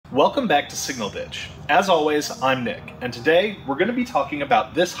Welcome back to Signal Ditch. As always, I'm Nick, and today we're going to be talking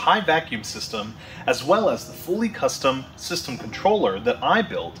about this high vacuum system as well as the fully custom system controller that I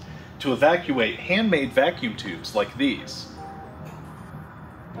built to evacuate handmade vacuum tubes like these.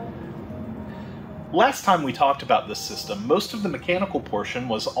 Last time we talked about this system, most of the mechanical portion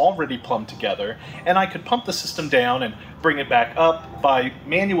was already plumbed together, and I could pump the system down and bring it back up by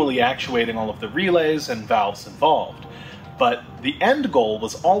manually actuating all of the relays and valves involved. But the end goal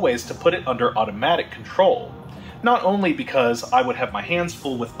was always to put it under automatic control. Not only because I would have my hands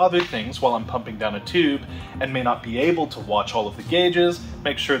full with other things while I'm pumping down a tube and may not be able to watch all of the gauges,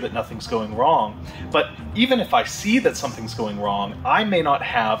 make sure that nothing's going wrong, but even if I see that something's going wrong, I may not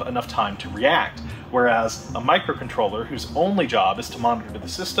have enough time to react, whereas a microcontroller whose only job is to monitor the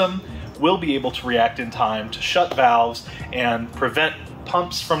system will be able to react in time to shut valves and prevent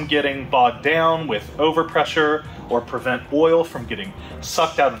pumps from getting bogged down with overpressure or prevent oil from getting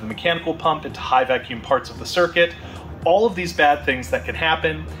sucked out of the mechanical pump into high vacuum parts of the circuit. All of these bad things that can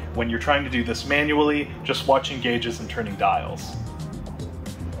happen when you're trying to do this manually, just watching gauges and turning dials.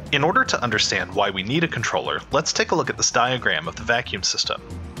 In order to understand why we need a controller, let's take a look at this diagram of the vacuum system.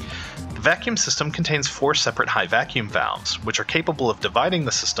 The vacuum system contains 4 separate high vacuum valves, which are capable of dividing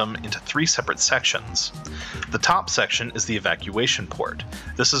the system into 3 separate sections. The top section is the evacuation port.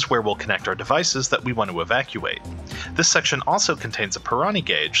 This is where we'll connect our devices that we want to evacuate. This section also contains a Pirani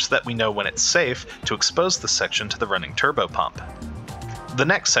gauge so that we know when it's safe to expose this section to the running turbo pump. The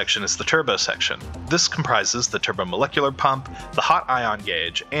next section is the turbo section. This comprises the turbomolecular pump, the hot ion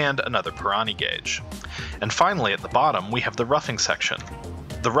gauge, and another Pirani gauge. And finally, at the bottom, we have the roughing section.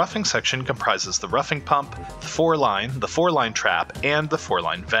 The roughing section comprises the roughing pump, the 4-line trap, and the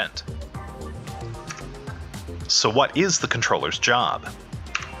 4-line vent. So what is the controller's job?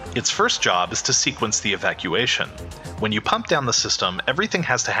 Its first job is to sequence the evacuation. When you pump down the system, everything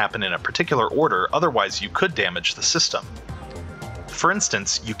has to happen in a particular order, otherwise you could damage the system. For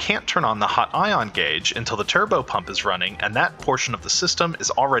instance, you can't turn on the hot ion gauge until the turbo pump is running and that portion of the system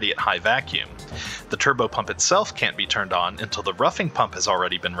is already at high vacuum. The turbo pump itself can't be turned on until the roughing pump has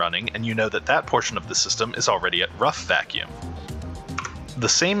already been running and you know that that portion of the system is already at rough vacuum. The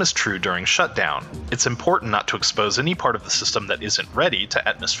same is true during shutdown. It's important not to expose any part of the system that isn't ready to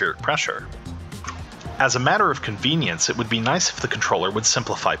atmospheric pressure. As a matter of convenience, it would be nice if the controller would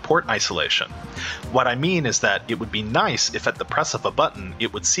simplify port isolation. What I mean is that it would be nice if at the press of a button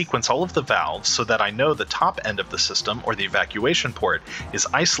it would sequence all of the valves so that I know the top end of the system, or the evacuation port, is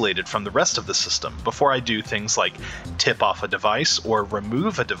isolated from the rest of the system before I do things like tip off a device or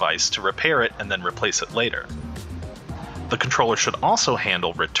remove a device to repair it and then replace it later. The controller should also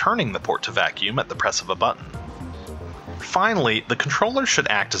handle returning the port to vacuum at the press of a button. Finally, the controller should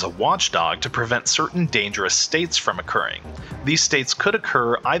act as a watchdog to prevent certain dangerous states from occurring. These states could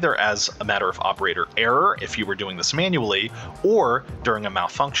occur either as a matter of operator error if you were doing this manually, or during a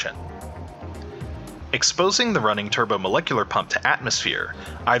malfunction. Exposing the running turbomolecular pump to atmosphere,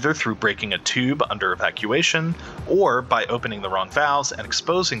 either through breaking a tube under evacuation, or by opening the wrong valves and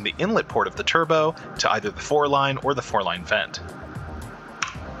exposing the inlet port of the turbo to either the 4-line or the 4-line vent.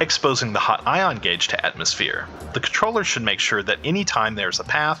 Exposing the hot ion gauge to atmosphere. The controller should make sure that any time there's a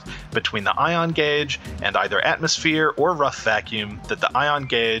path between the ion gauge and either atmosphere or rough vacuum, that the ion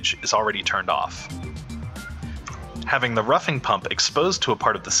gauge is already turned off. Having the roughing pump exposed to a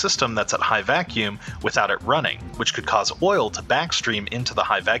part of the system that's at high vacuum without it running, which could cause oil to backstream into the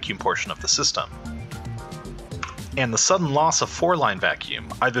high vacuum portion of the system. And the sudden loss of 4-line vacuum,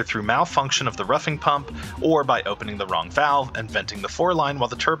 either through malfunction of the roughing pump or by opening the wrong valve and venting the 4-line while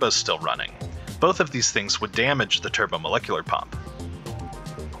the turbo's still running. Both of these things would damage the turbomolecular pump.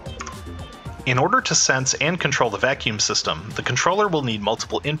 In order to sense and control the vacuum system, the controller will need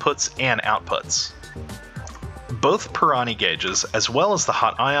multiple inputs and outputs. Both Pirani gauges, as well as the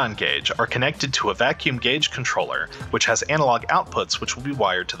hot ion gauge, are connected to a vacuum gauge controller, which has analog outputs which will be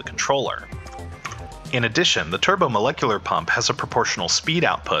wired to the controller. In addition, the turbomolecular pump has a proportional speed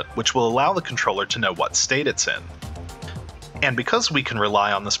output, which will allow the controller to know what state it's in. And because we can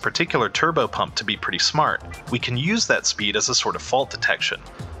rely on this particular turbo pump to be pretty smart, we can use that speed as a sort of fault detection.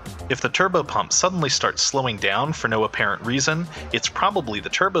 If the turbo pump suddenly starts slowing down for no apparent reason, it's probably the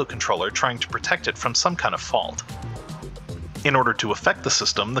turbo controller trying to protect it from some kind of fault. In order to affect the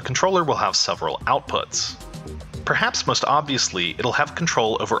system, the controller will have several outputs. Perhaps most obviously, it'll have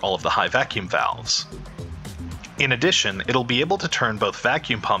control over all of the high vacuum valves. In addition, it'll be able to turn both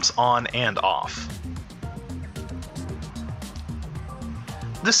vacuum pumps on and off.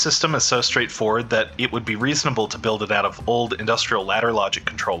 This system is so straightforward that it would be reasonable to build it out of old industrial ladder logic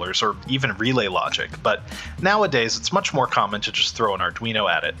controllers or even relay logic, but nowadays it's much more common to just throw an Arduino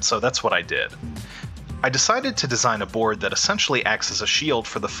at it, so that's what I did. I decided to design a board that essentially acts as a shield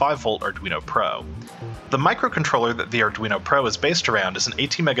for the 5V Arduino Pro. The microcontroller that the Arduino Pro is based around is an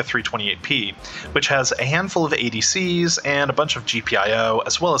ATmega 328P, which has a handful of ADCs and a bunch of GPIO,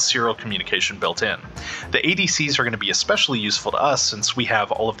 as well as serial communication built in. The ADCs are going to be especially useful to us since we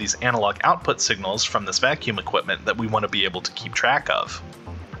have all of these analog output signals from this vacuum equipment that we want to be able to keep track of.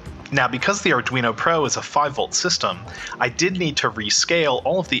 Now, because the Arduino Pro is a 5V system, I did need to rescale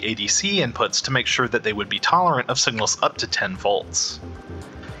all of the ADC inputs to make sure that they would be tolerant of signals up to 10 volts.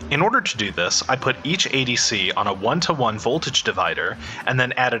 In order to do this, I put each ADC on a 1-to-1 voltage divider and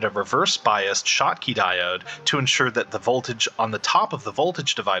then added a reverse biased Schottky diode to ensure that the voltage on the top of the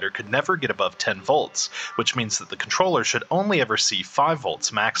voltage divider could never get above 10 volts, which means that the controller should only ever see 5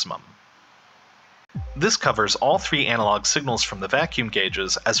 volts maximum. This covers all 3 analog signals from the vacuum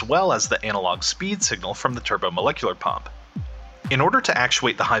gauges as well as the analog speed signal from the turbomolecular pump. In order to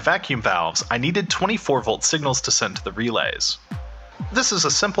actuate the high vacuum valves, I needed 24-volt signals to send to the relays. This is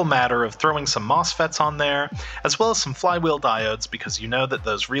a simple matter of throwing some MOSFETs on there, as well as some flywheel diodes because you know that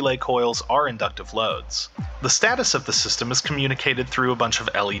those relay coils are inductive loads. The status of the system is communicated through a bunch of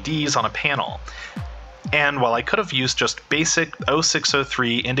LEDs on a panel. And while I could have used just basic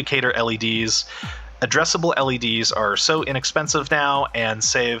 0603 indicator LEDs, addressable LEDs are so inexpensive now and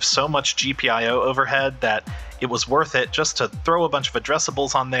save so much GPIO overhead that it was worth it just to throw a bunch of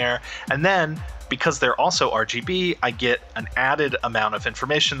addressables on there, and then, because they're also RGB, I get an added amount of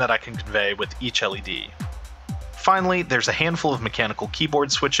information that I can convey with each LED. Finally, there's a handful of mechanical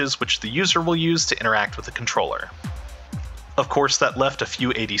keyboard switches which the user will use to interact with the controller. Of course, that left a few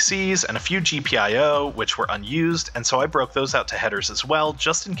ADCs and a few GPIO, which were unused, and so I broke those out to headers as well,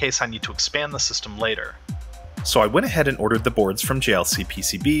 just in case I need to expand the system later. So I went ahead and ordered the boards from JLC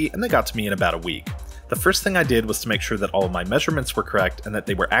PCB, and they got to me in about a week. The first thing I did was to make sure that all of my measurements were correct and that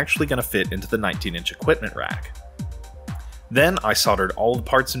they were actually going to fit into the 19-inch equipment rack. Then I soldered all the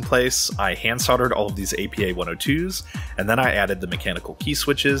parts in place, I hand soldered all of these APA 102s, and then I added the mechanical key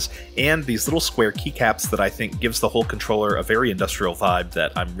switches and these little square keycaps that I think gives the whole controller a very industrial vibe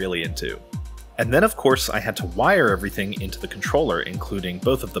that I'm really into. And then of course I had to wire everything into the controller, including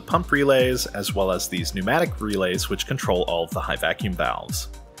both of the pump relays as well as these pneumatic relays which control all of the high vacuum valves.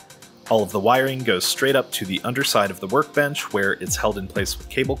 All of the wiring goes straight up to the underside of the workbench where it's held in place with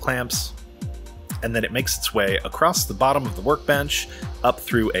cable clamps, and then it makes its way across the bottom of the workbench, up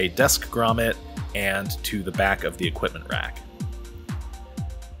through a desk grommet, and to the back of the equipment rack.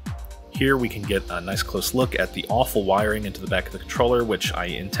 Here we can get a nice close look at the awful wiring into the back of the controller, which I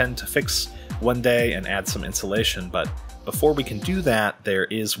intend to fix one day and add some insulation, but before we can do that, there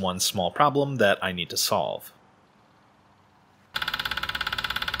is one small problem that I need to solve.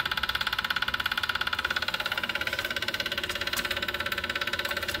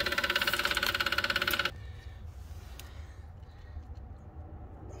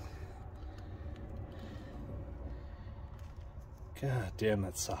 God damn,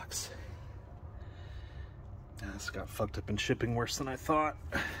 that sucks. This got fucked up in shipping worse than I thought.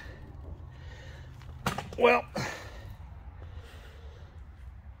 Well,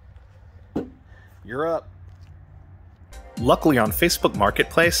 you're up. Luckily on Facebook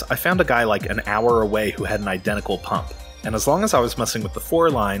Marketplace, I found a guy like an hour away who had an identical pump. And as long as I was messing with the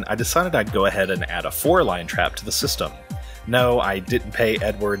 4-line, I decided I'd go ahead and add a 4-line trap to the system. No, I didn't pay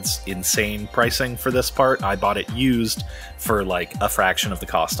Edwards insane pricing for this part. I bought it used for like a fraction of the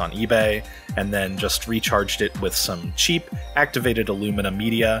cost on eBay, and then just recharged it with some cheap activated aluminum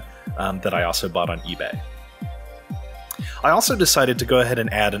media that I also bought on eBay. I also decided to go ahead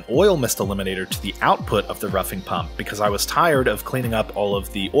and add an oil mist eliminator to the output of the roughing pump because I was tired of cleaning up all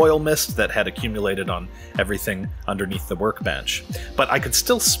of the oil mist that had accumulated on everything underneath the workbench. But I could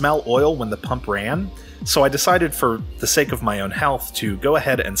still smell oil when the pump ran, so I decided for the sake of my own health to go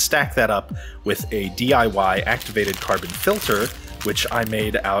ahead and stack that up with a DIY activated carbon filter, which I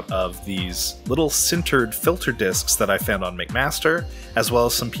made out of these little sintered filter discs that I found on McMaster, as well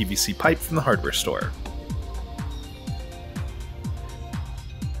as some PVC pipe from the hardware store.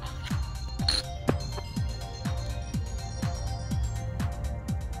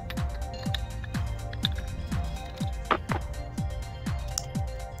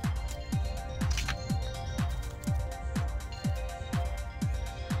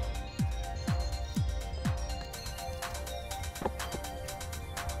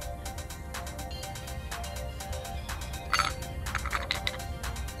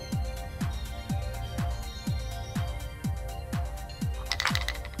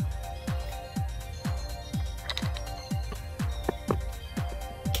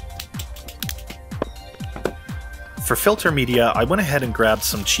 For filter media, I went ahead and grabbed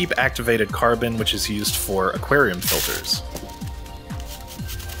some cheap activated carbon, which is used for aquarium filters.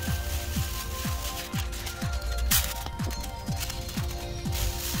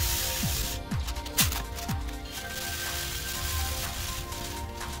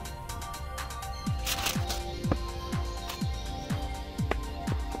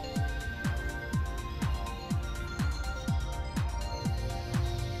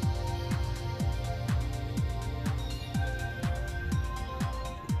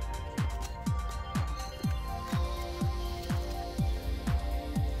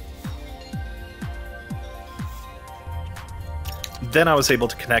 Then I was able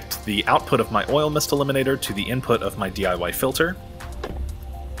to connect the output of my oil mist eliminator to the input of my DIY filter.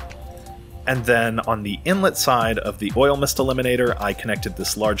 And then on the inlet side of the oil mist eliminator, I connected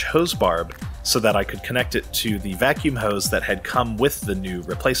this large hose barb so that I could connect it to the vacuum hose that had come with the new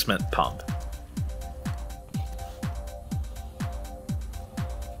replacement pump.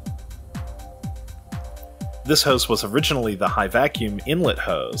 This hose was originally the high vacuum inlet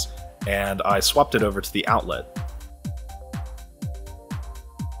hose, and I swapped it over to the outlet.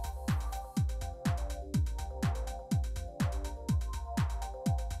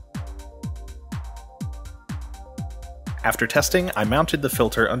 After testing, I mounted the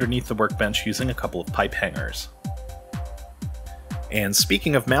filter underneath the workbench using a couple of pipe hangers. And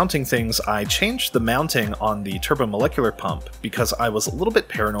speaking of mounting things, I changed the mounting on the turbomolecular pump because I was a little bit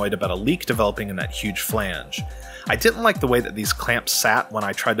paranoid about a leak developing in that huge flange. I didn't like the way that these clamps sat when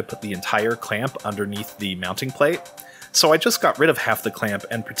I tried to put the entire clamp underneath the mounting plate, so I just got rid of half the clamp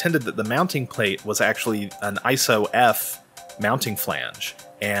and pretended that the mounting plate was actually an ISO-F mounting flange,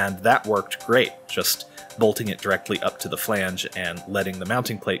 and that worked great, just bolting it directly up to the flange and letting the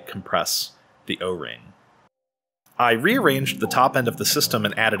mounting plate compress the O-ring. I rearranged the top end of the system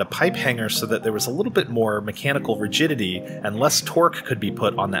and added a pipe hanger so that there was a little bit more mechanical rigidity and less torque could be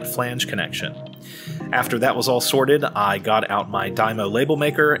put on that flange connection. After that was all sorted, I got out my Dymo label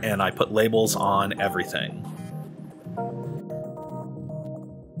maker and I put labels on everything.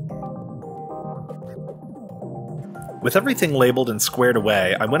 With everything labeled and squared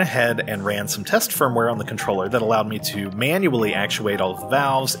away, I went ahead and ran some test firmware on the controller that allowed me to manually actuate all of the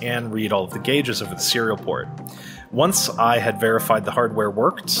valves and read all of the gauges over the serial port. Once I had verified the hardware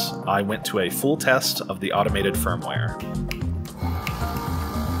worked, I went to a full test of the automated firmware.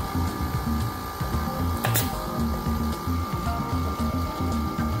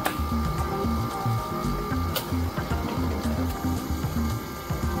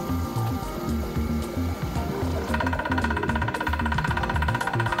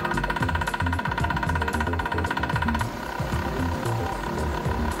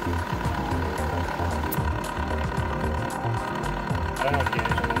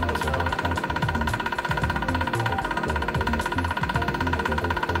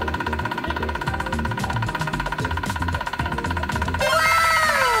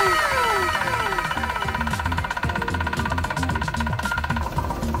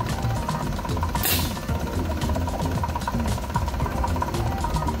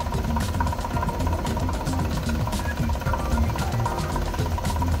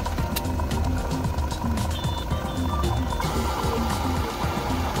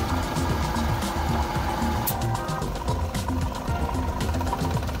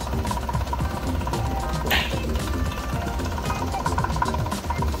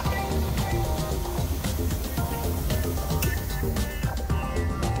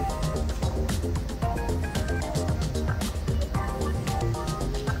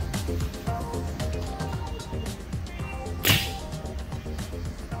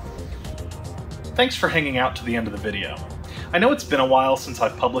 Thanks for hanging out to the end of the video. I know it's been a while since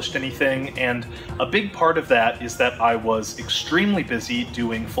I've published anything, and a big part of that is that I was extremely busy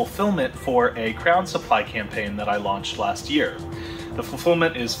doing fulfillment for a crowd supply campaign that I launched last year. The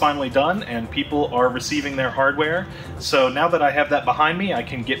fulfillment is finally done and people are receiving their hardware, so now that I have that behind me, I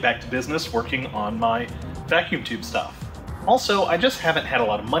can get back to business working on my vacuum tube stuff. Also, I just haven't had a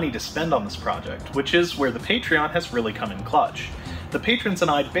lot of money to spend on this project, which is where the Patreon has really come in clutch. The patrons and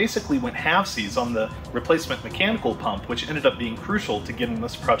I basically went halvesies on the replacement mechanical pump, which ended up being crucial to getting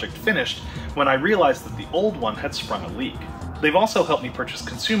this project finished when I realized that the old one had sprung a leak. They've also helped me purchase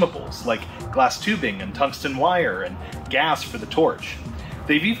consumables like glass tubing and tungsten wire and gas for the torch.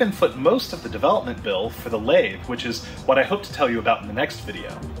 They've even foot most of the development bill for the lathe, which is what I hope to tell you about in the next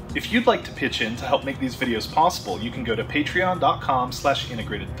video. If you'd like to pitch in to help make these videos possible, you can go to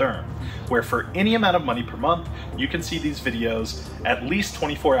patreon.com/integratedtherm, where for any amount of money per month, you can see these videos at least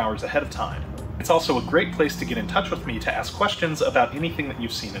 24 hours ahead of time. It's also a great place to get in touch with me to ask questions about anything that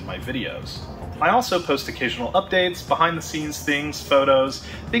you've seen in my videos. I also post occasional updates, behind-the-scenes things, photos,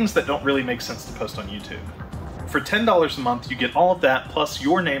 things that don't really make sense to post on YouTube. For $10 a month, you get all of that, plus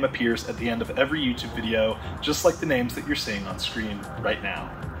your name appears at the end of every YouTube video, just like the names that you're seeing on screen right now.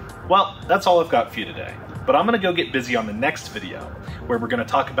 Well, that's all I've got for you today, but I'm going to go get busy on the next video, where we're going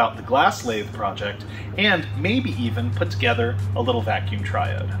to talk about the glass lathe project, and maybe even put together a little vacuum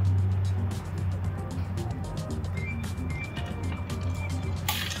triode.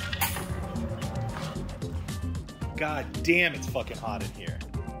 God damn, it's fucking hot in here.